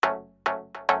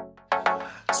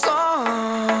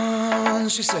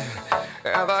and she said,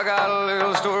 have I got a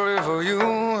little story for you?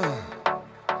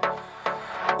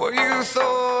 What you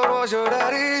thought was your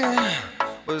daddy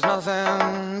was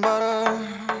nothing but a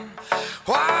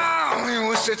while you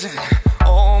were sitting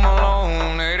home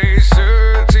alone at age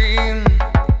 13.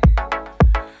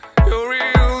 Your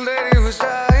real daddy was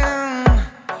dying.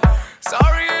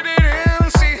 Sorry you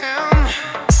didn't see him,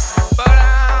 but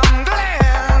I'm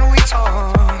glad we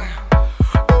talked.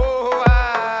 Oh,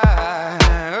 I'm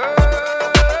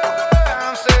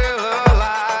still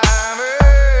alive.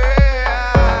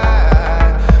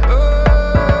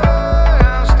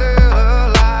 I'm still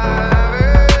alive.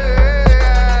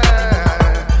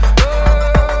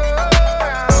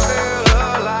 I'm still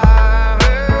alive.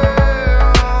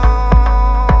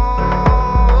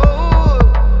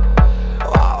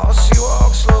 Oh, she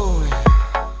walked slowly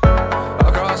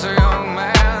across a young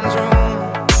man's room.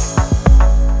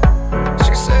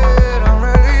 She said, I'm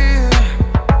ready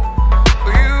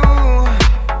for you.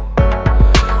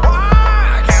 Oh,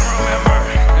 I can't remember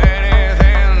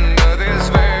anything to this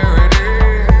very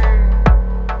day,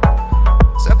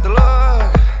 except the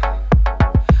luck.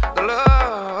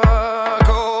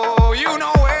 Oh, you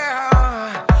know where.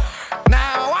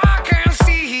 Now I can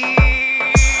see.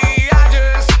 I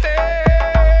just stare.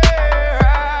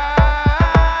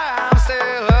 I'm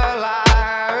still alive.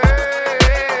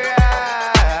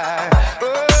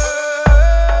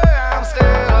 I'm still alive. I'm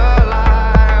still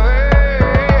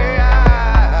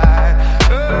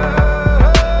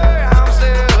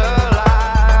alive.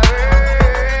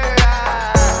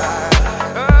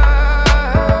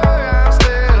 I'm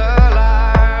still alive.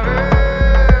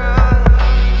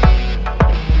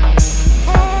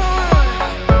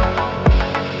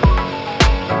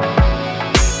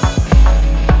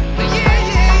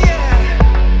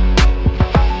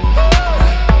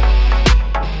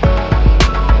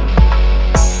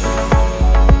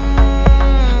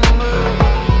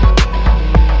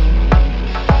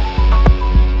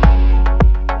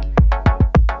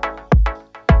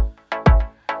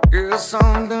 Is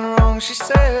something wrong, she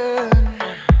said.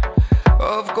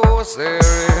 Of course there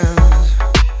is.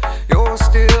 You're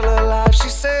still